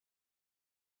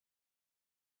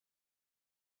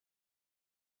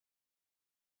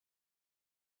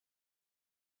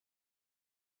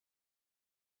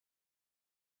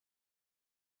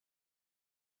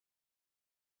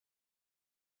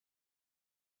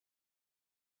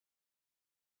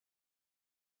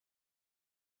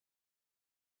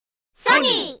ニ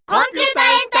ーコンピュータエ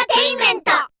ンターテインメン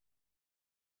ト。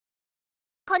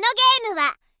このゲーム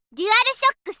はデュアルショ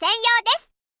ック専用で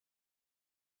す。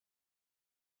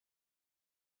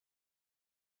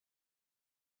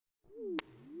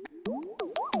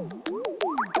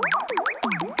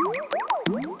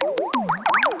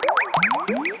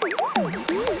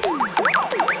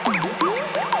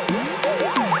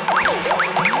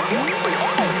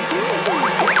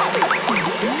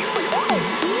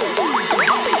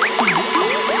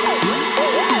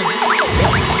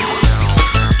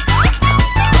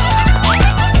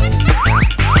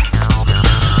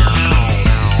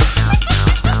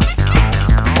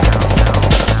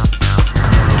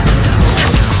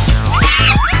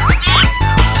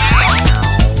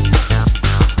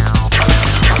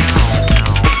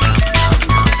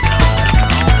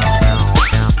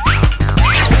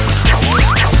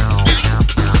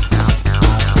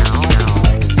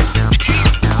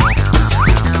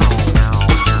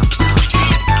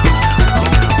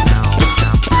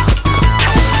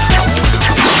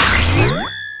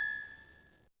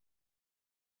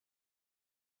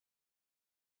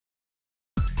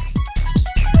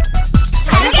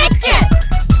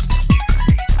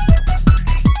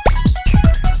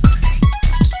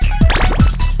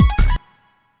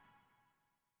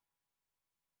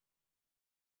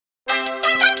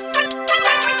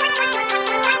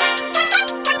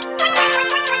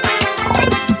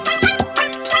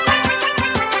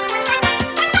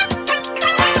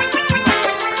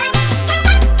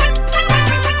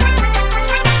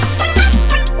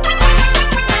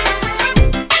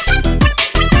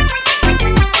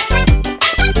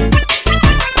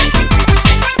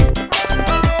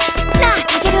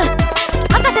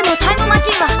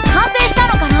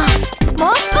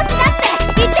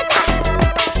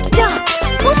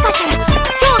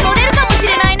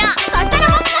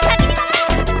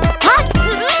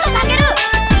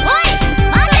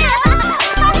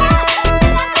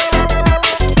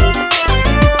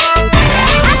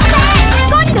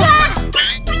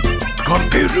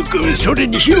それ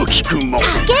にひろきくんも。た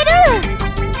ける。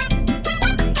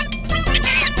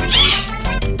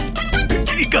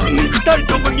いかん、2人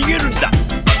とも逃げるんだ。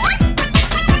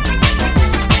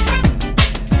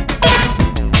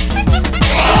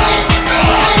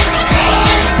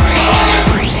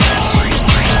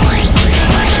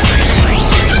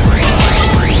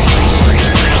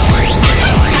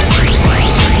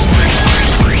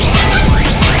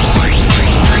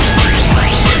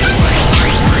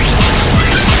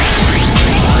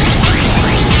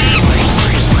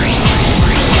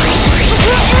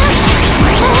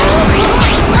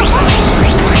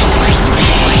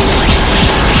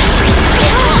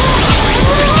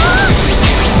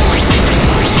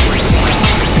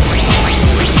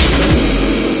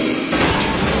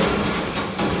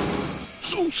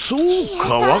そう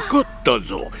か、わかった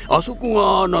ぞ。あそこが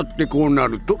ああなってこうな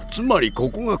ると、つまりこ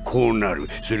こがこうなる。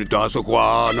するとあそこ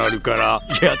はああなるから、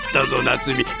やったぞ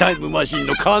夏美、タイムマシン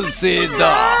の完成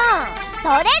だ。そ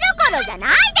れどころじゃな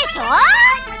いでしょ。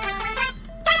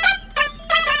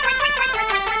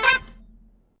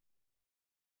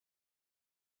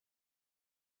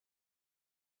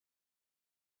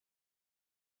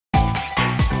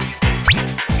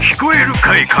聞こえる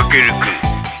かい、かけるくん。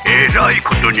えらい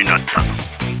ことになったぞ。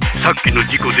さっきの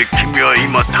事故で君は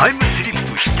今タイムスリ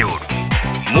ップしておる。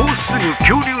もうすぐ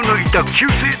恐竜のいた旧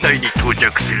世代に到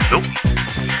着するぞ。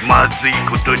まずい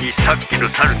ことにさっきの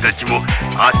猿たちも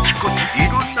あちこちい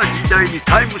ろんな時代に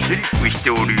タイムスリップし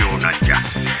ておるようなんじゃ。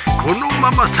この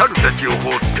まま猿たちを放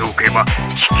っておけば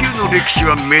地球の歴史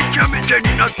はめちゃめちゃ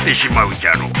になってしまうじ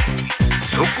ゃろう。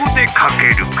そこでかけ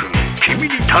るくん、君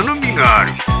に頼みがあ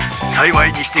る。幸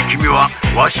いにして君は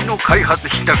わしの開発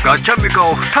したガチャメカ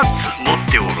を2つ持っ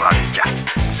ておるはずじゃ。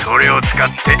それを使っ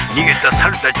て逃げた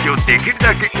猿たちをできる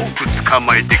だけ多く捕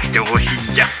まえてきてほしい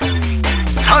んじゃ。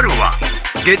猿は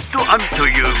デッド網と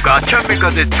いうガチャメ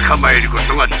カで捕まえるこ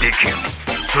とができる。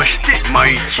そして万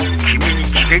一君に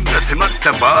危険が迫っ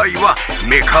た場合は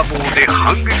メカ棒で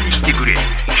反撃してくれ。きっ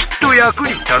と役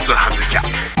に立つはずじゃ。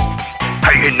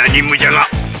大変な任務じゃが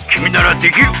君ならで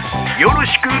きる。よろ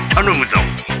しく頼むぞ。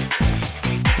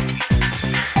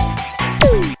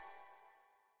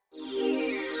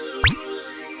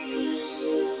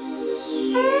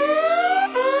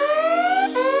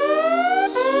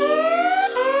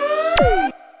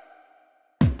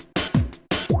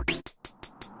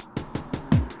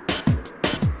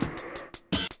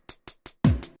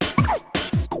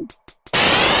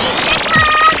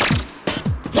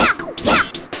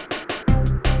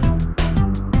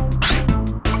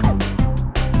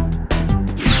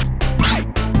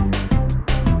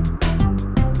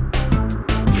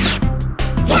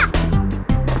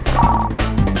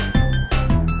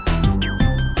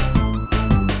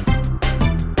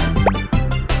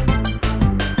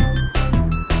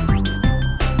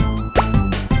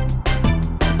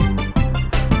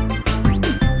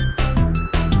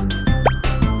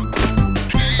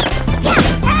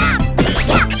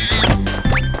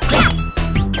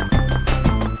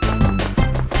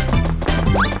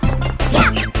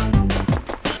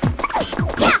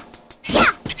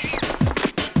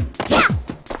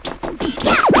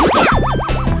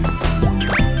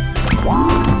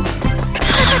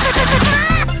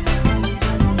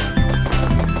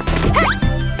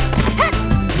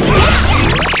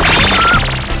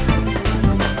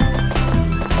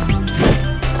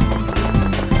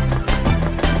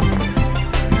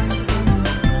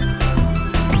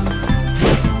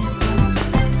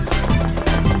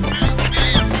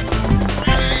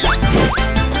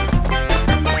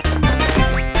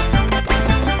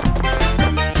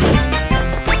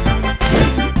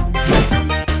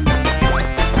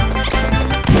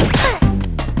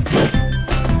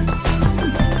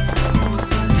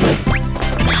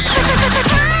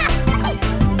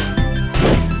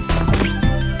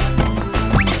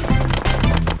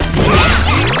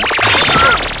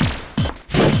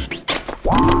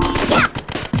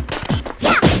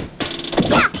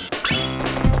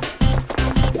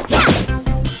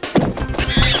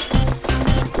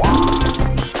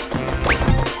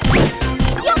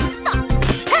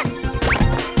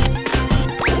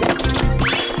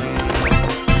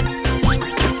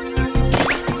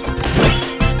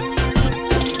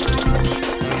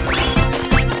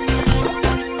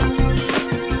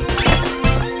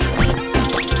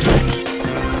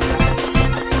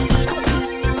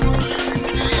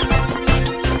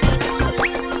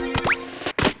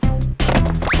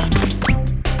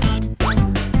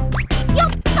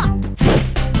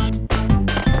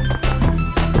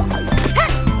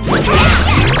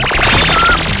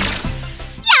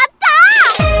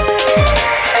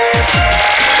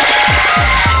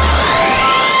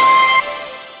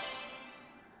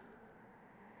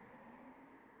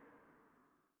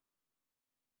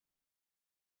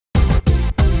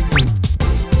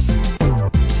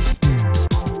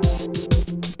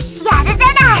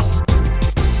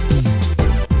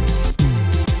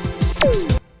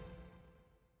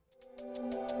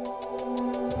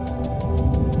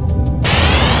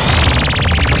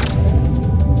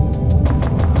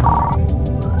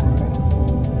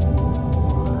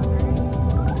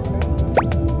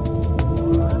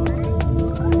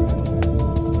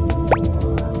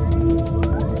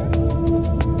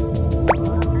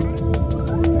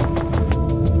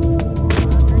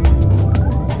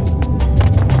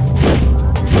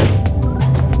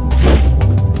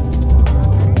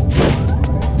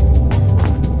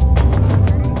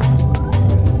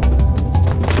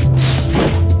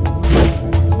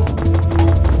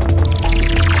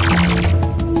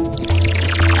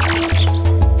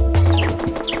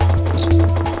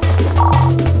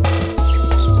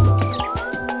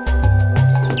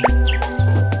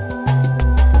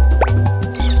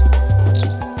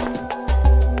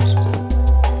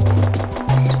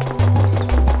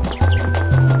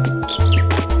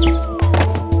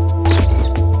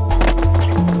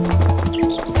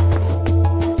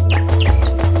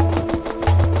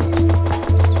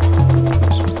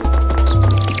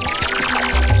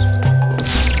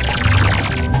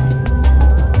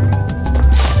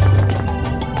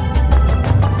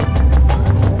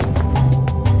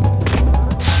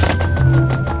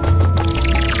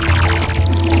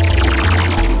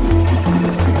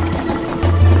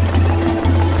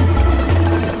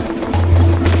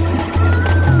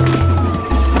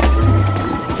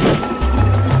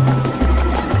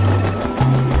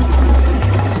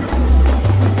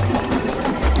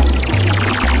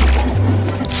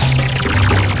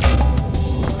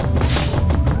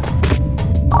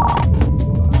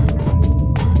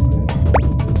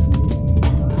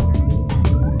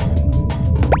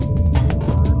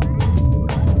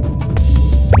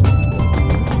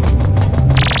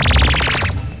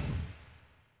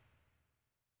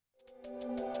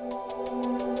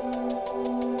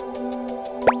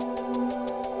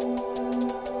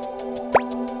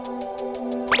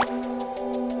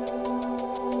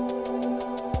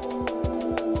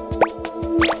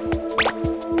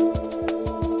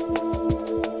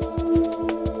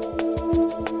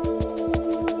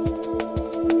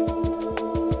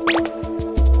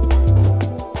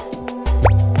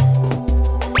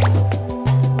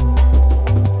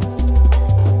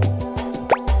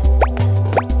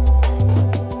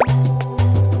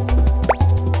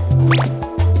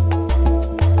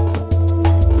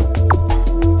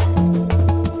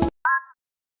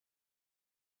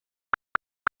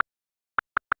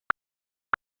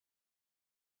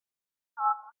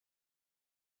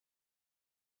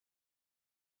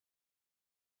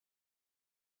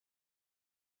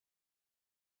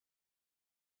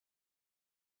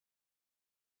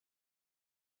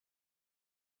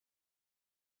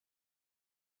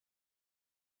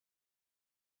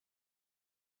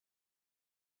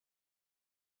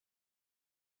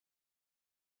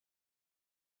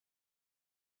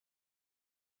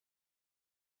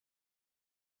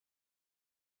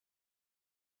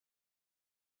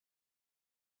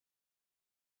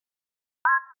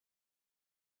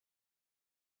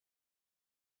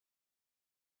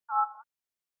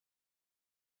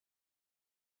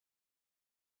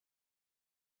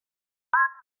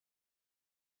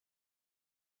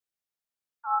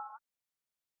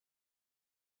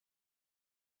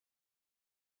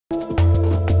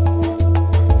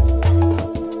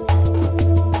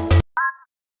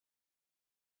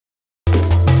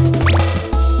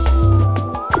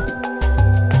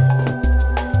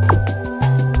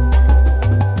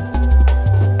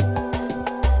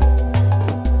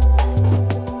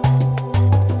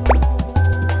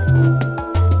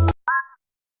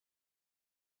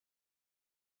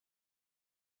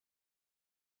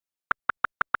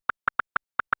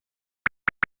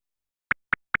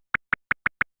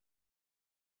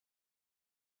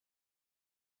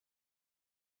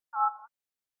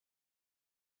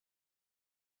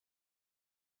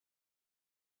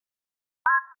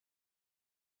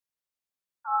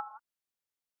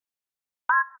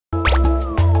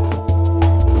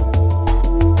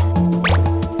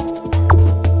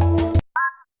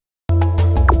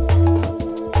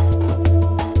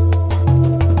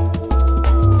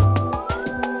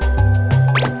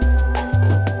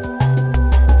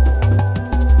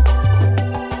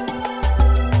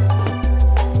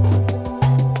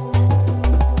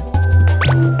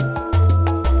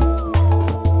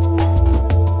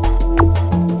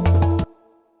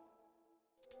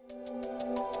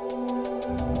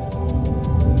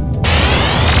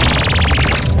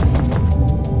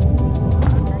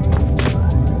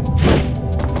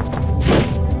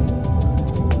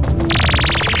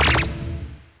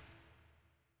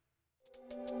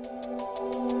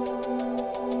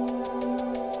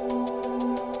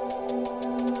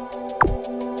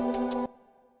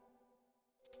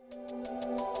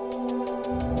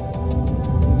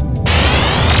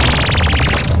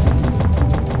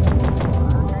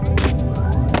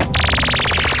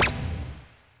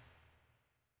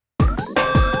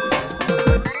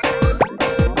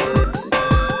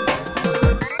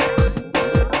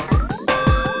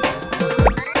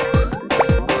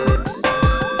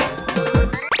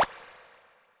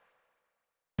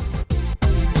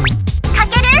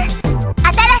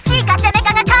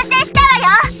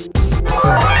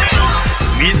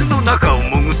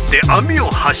網を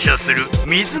発射する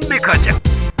水メカじゃ。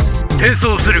転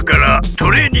送するから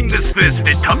トレーニングスペース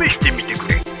で試してみてく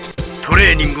れ。ト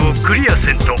レーニングをクリア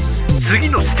せんと次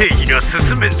のステージには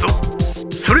進めんぞ。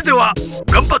それでは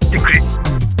頑張ってくれ。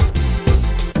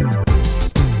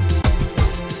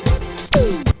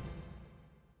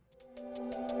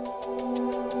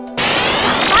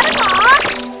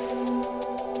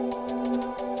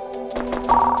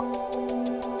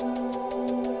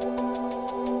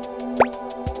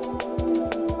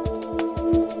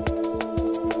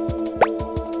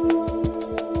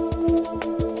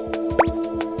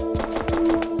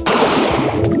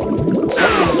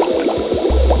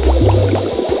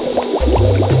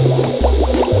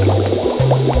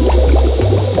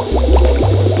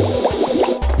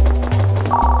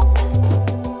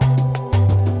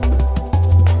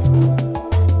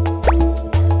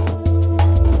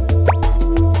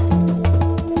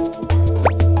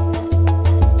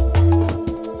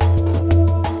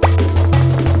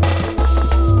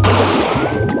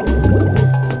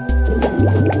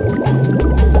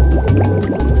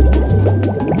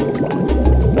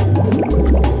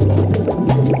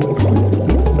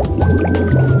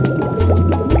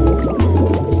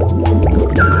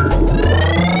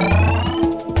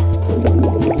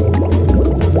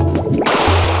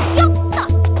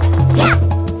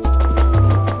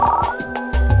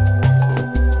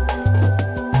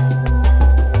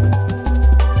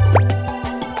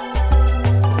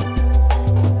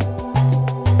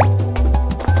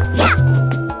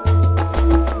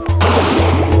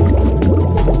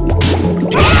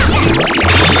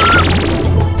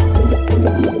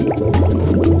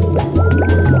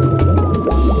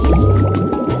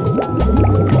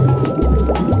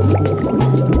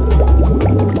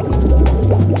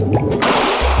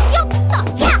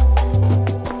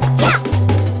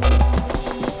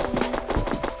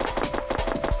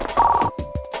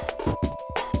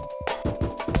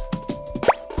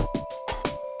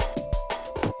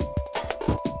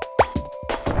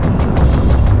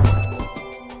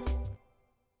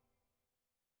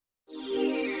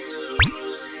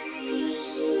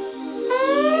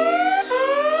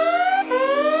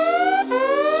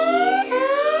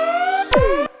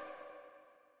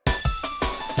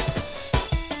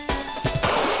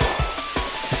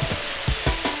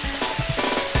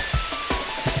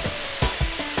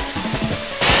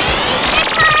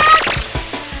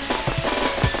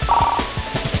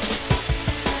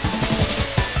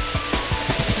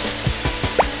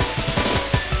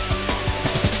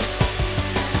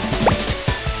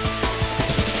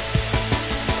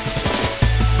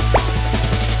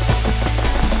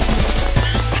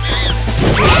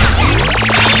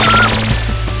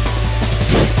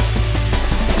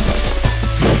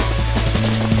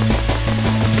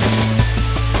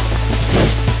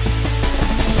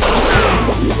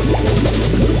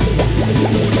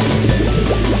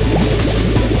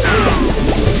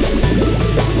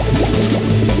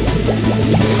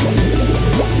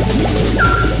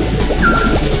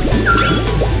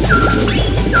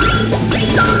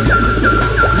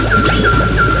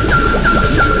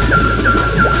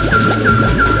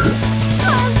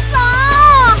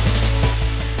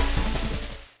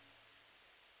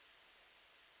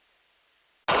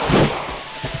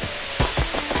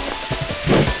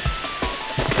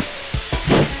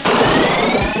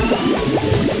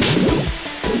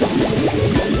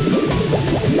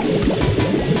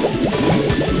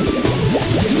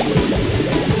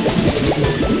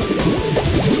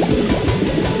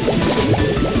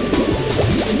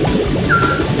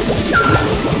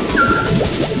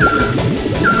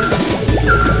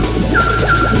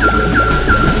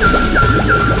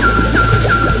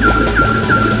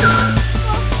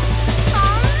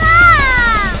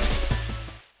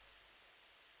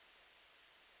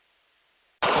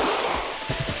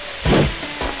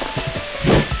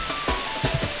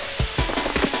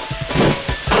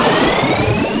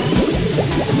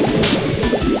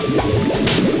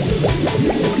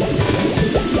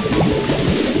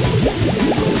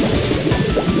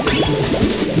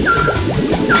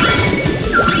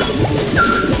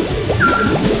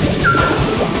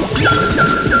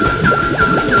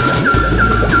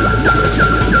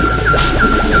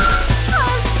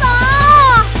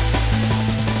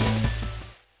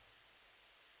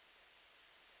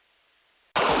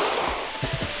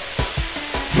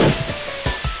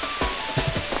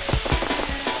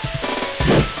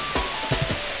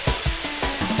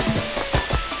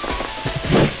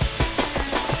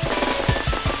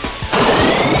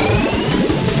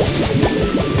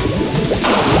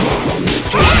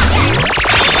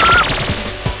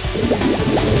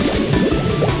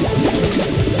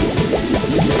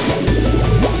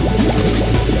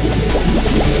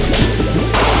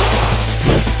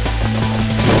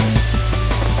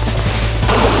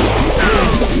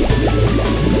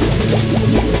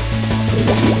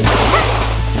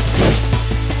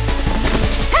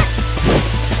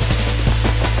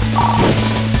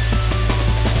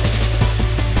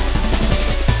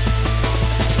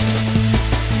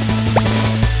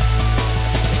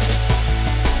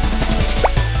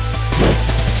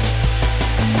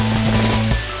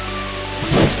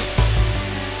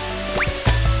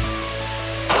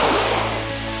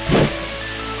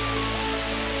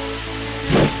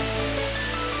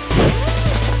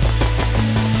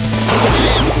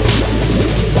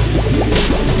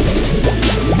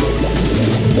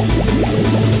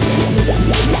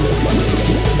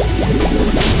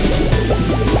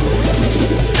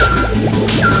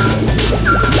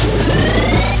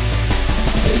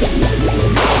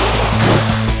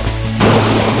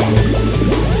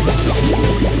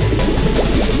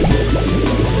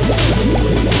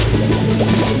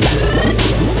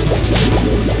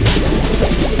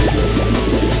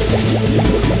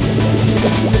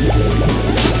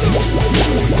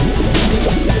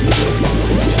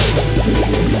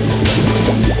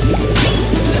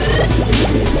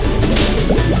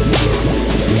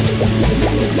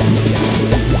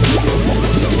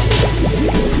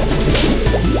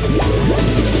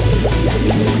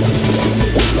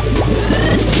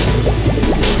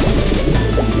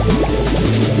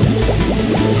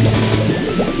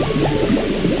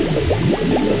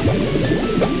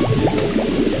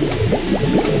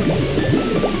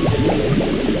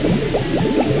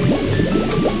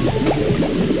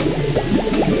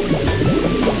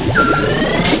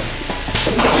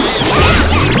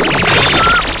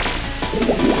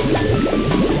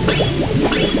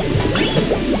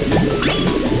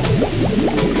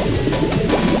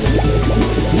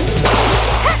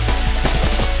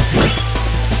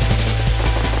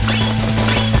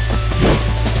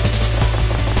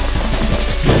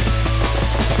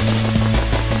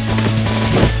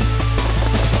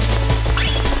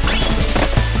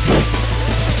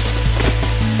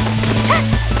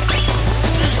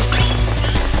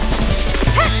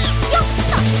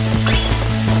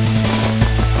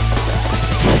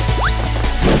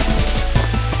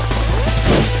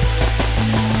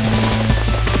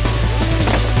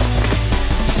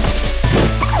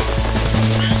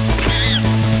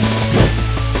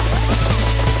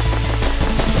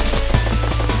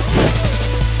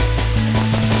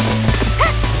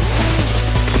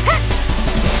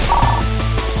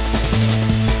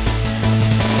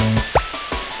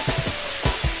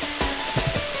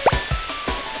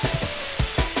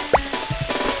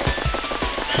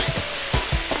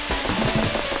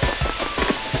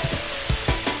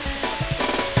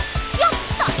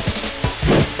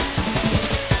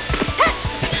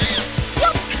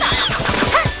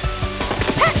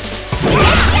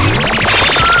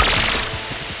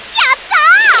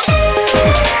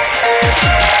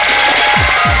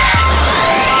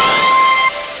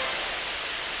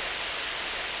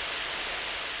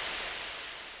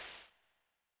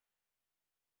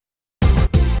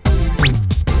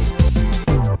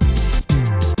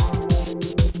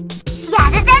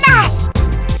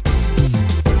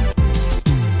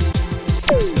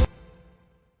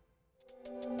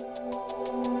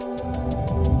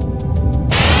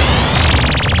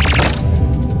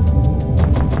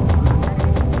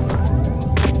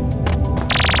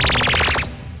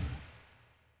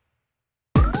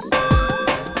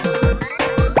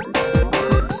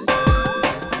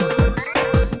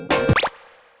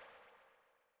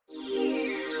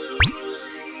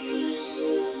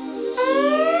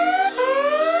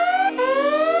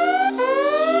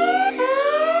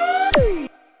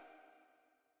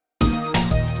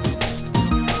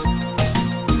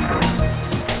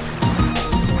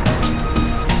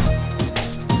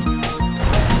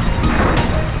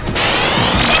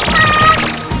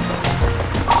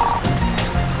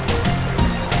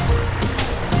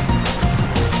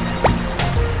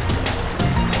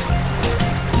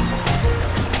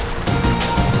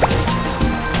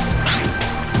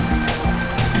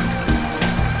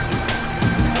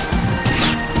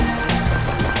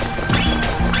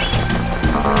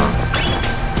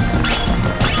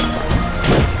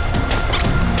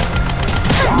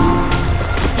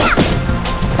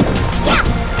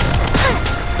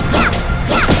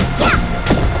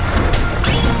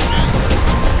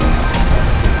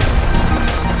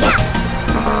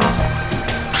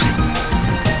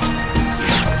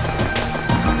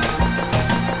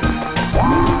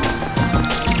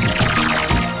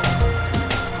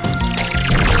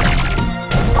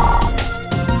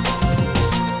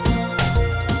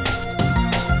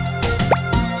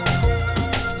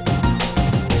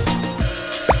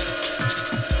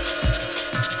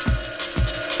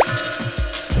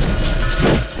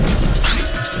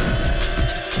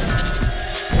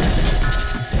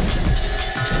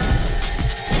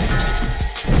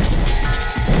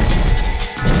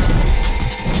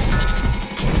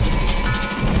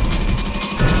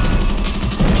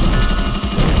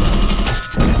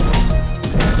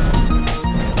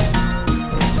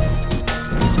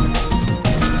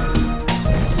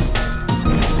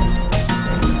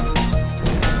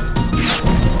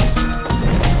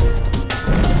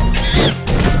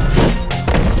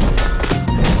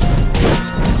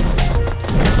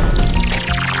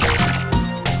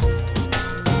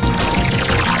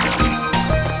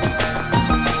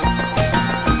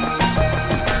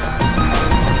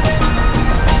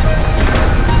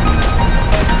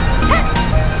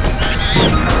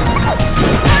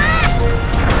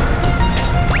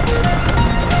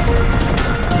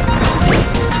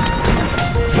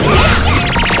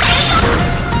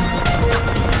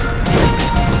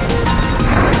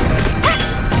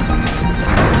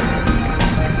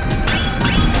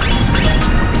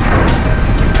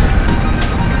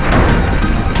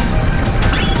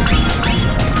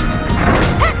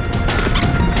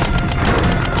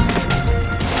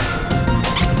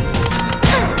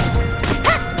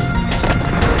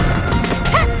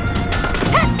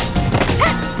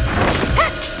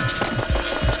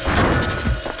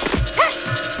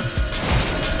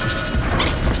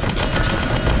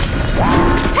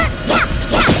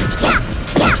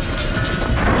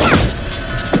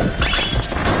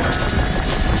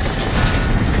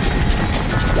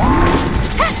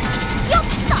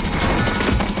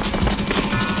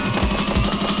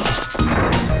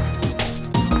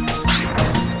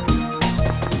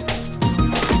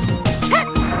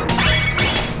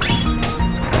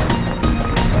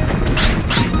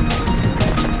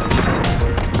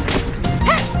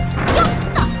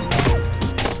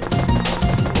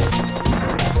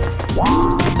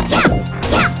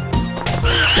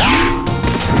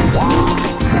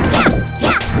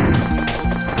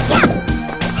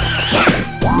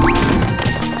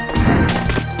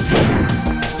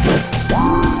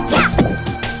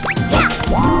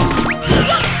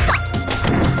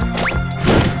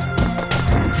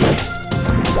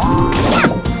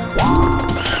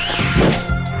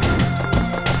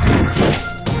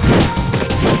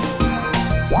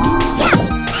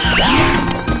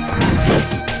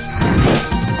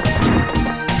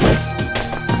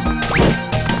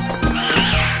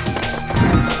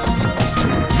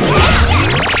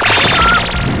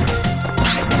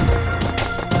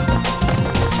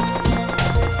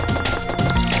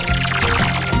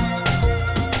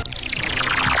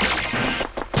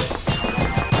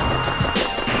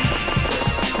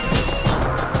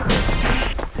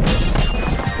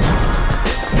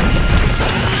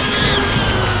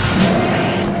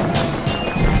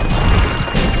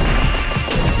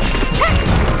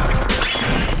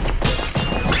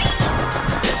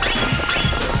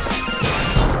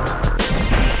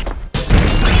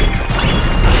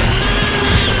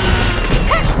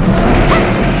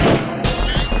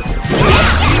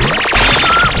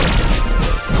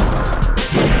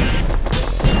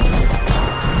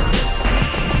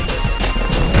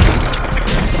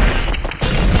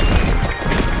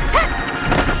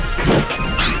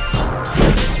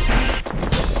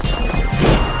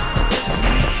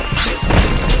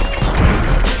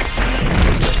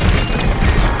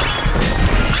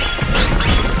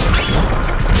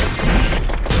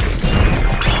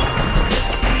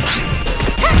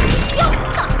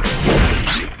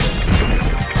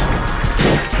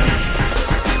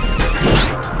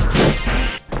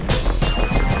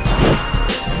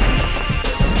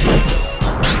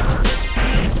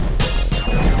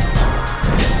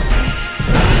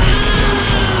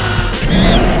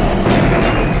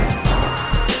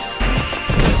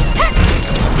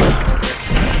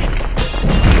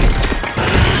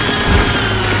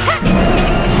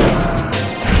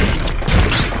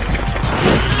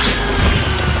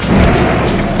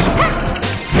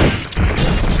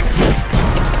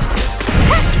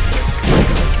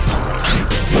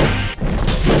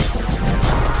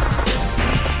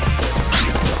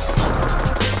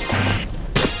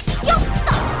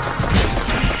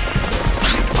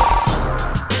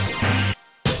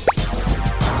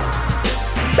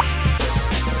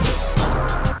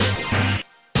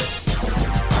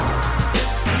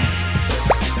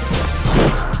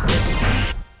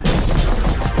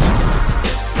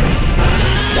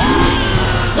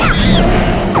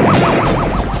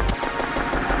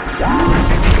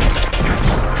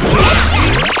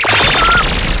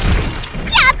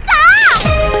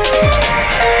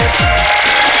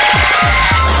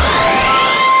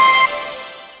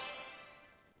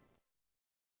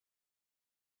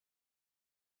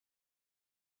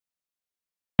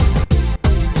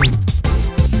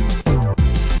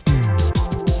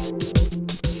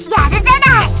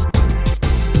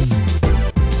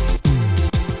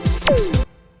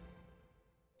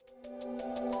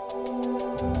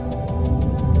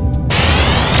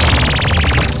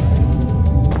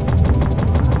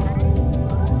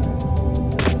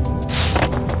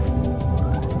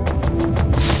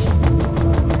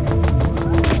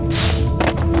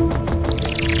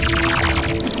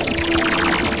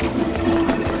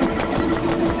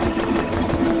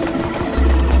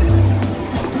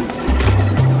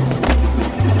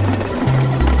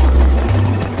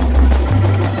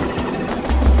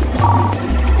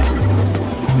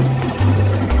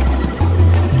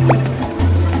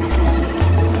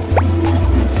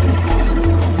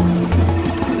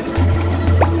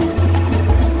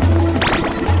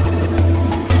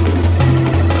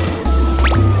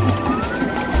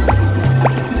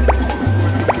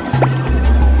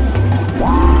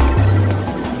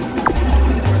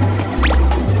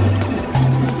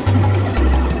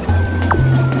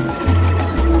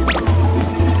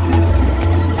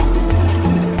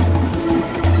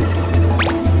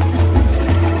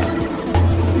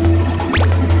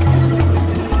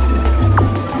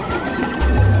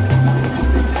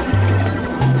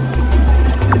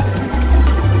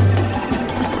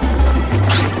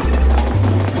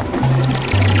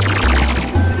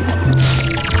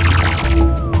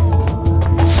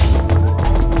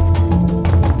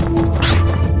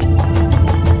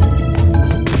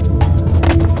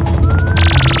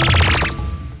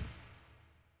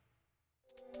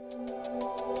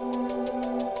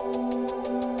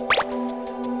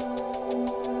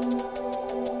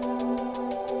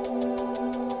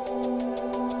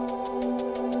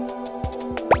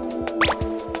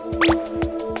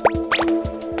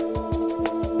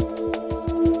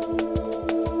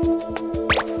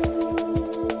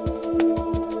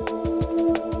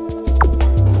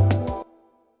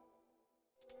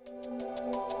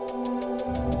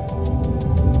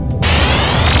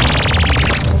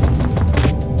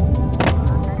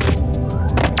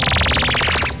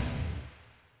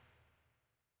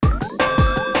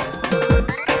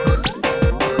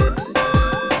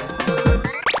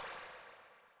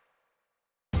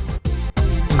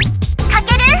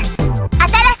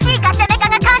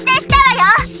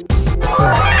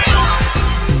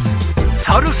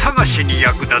猿探しに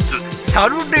役立つ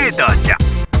猿レーダーじゃ。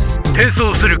転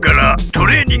送するからト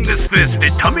レーニングスペースで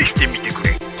試してみてく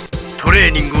れ。トレ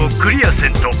ーニングをクリアせ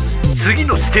んと次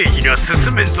のステージには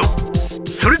進めんぞ。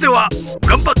それでは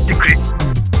頑張ってくれ。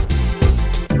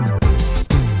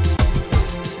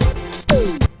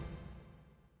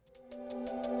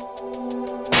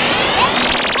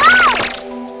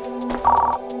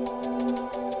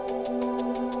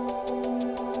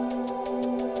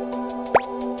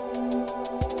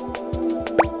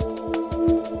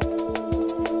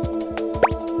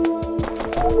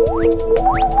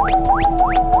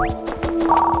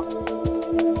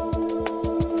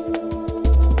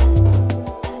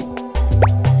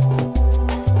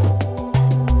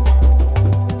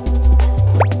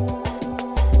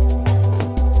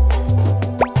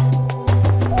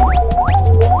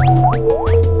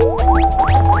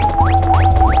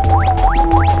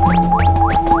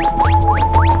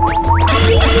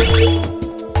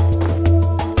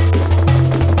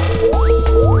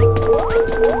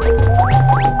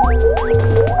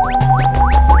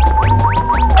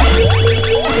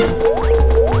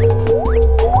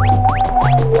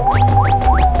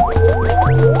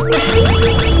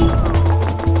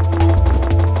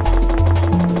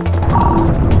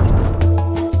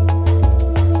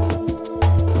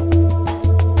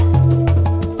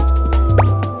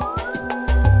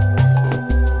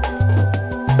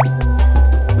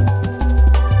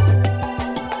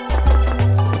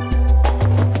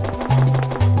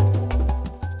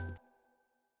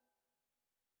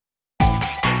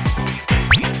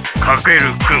かける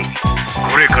くん、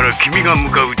これから君が向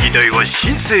かう時代は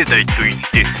新生代といっ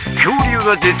て恐竜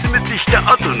が絶滅した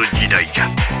後の時代じゃ。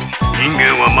人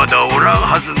間はまだおらん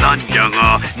はずなんじゃ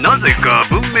が、なぜか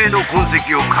文明の痕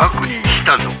跡を確認し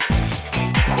たぞ。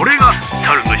これが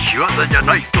猿の仕業じゃ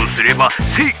ないとすれば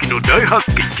世紀の大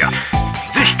発見じゃ。ぜ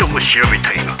ひとも調べ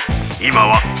たいが、今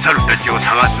は猿たちを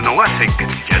探すのが先決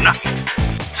じゃな。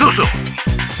そうそう、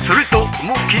それと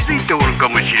もう気づいておるか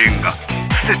もしれんが、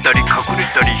伏せたり隠れ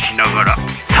たりしながら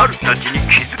猿たちに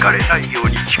気づかれないよう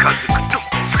に近づくと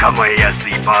捕まえやす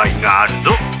い場合があるぞ。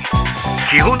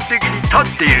基本的に立っ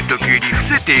ている時より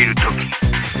伏せている時、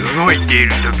動いてい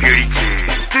る時よりじ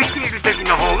ーっとしている時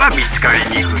の方が見つかり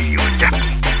にくいようじゃ。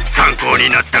参考に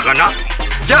なったかな。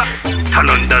じゃあ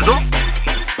頼んだぞ。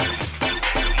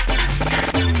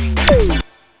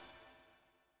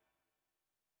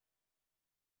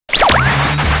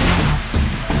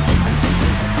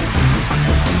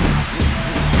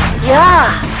や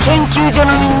あ、研究所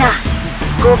のみんな、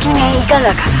ご機嫌いか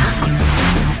がか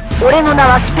な。俺の名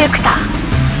はスペクター。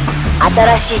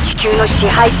新しい地球の支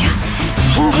配者、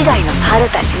新時代の猿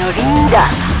たちのリーダ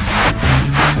ー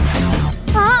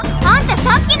さ。あんた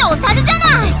さっきのお猿じゃ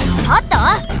ない。ちょっと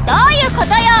どういうこ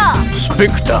とよ。スペ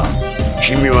クター、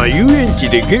君は遊園地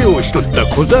で芸をしとった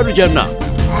小猿じゃな。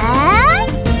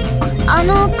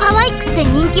可愛くて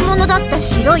人気者だった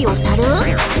白いお猿。さ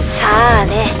あ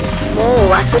ね、も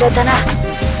う忘れたな。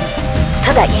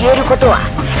ただ言えることは、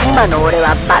今の俺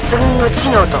は抜群の知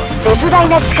能と絶大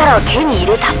な力を手に入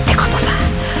れたってことさ。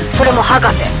それも博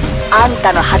士、あん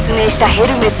たの発明したヘ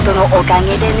ルメットのおか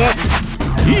げでね。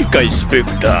いいかいスペ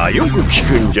クター、よく聞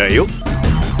くんじゃよ。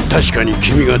確かに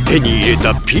君が手に入れ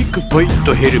たピークポイン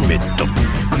トヘルメット、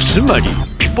つまり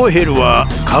ピポヘルは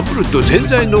被ると潜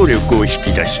在能力を引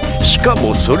き出し、しか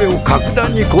もそれを格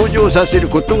段に向上させる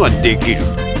ことができる。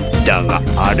だが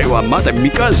あれはまだ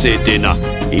未完成でな。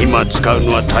今使う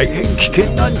のは大変危険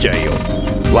なんじゃよ。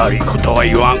悪いことは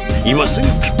言わん。今すぐ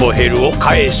ピポヘルを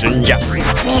返すんじゃ。未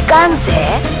完成？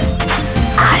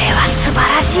あれは素晴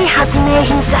らしい発明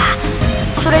品さ。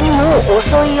それにもう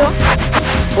遅いよ。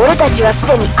俺たちはす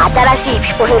でに新しい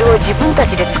ピポヘルを自分た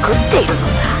ちで作っているの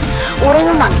さ。俺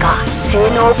のなんか性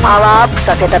能をパワーアップ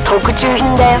させた特注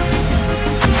品だよ。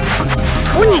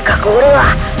とにかく俺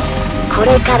はこ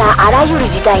れからあらゆる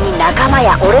時代に仲間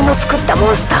や俺の作った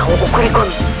モンスターを送り込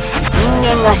み、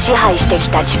人間が支配してき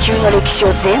た地球の歴史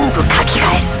を全部書き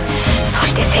換える。そ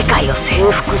して世界を征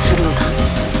服するんだ。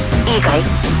いいかい？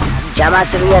邪魔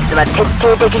するやつは徹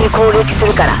底的に攻撃す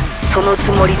るから、そのつ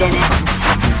もりでね。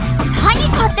何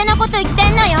勝手なこと言って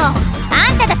んのよ。あ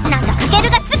んたたちなんかカケ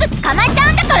ルがすぐ捕まえちゃ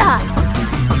うんだからね。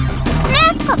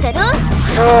カケル？そ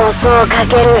うそう、カ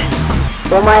ケル。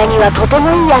お前にはとても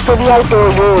いい遊び相手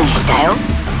を用意したよ。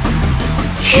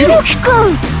ひろきく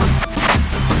ん。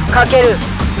カケル、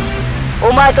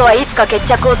お前とはいつか決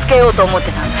着をつけようと思っ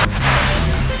てたんだ。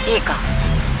いいか、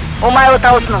お前を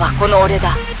倒すのはこの俺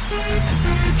だ。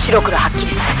白黒はっきり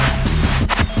させ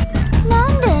る。な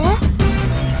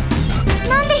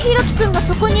んでひろきくんが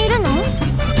そこにいるの？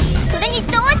それに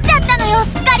どうしちゃったのよ。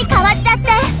すっかり変わっちゃって。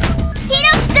ひ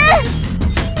ろきくん、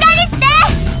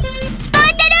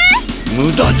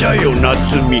無駄じゃよ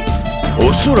夏美。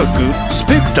おそらくス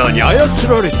ペクターに操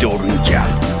られておるんじゃ。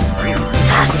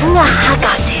さすが博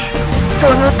士、そ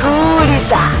の通り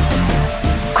さ。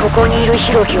ここにいる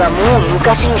ヒロキはもう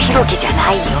昔のヒロキじゃ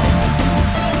ないよ。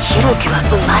ヒロキは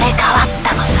生まれ変わっ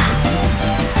たのさ。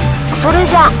それ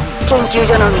じゃ研究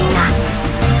所のみんな、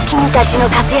君たちの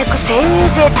活躍せい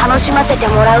ぜい楽しませて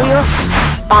もらうよ。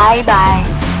バイバ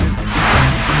イ。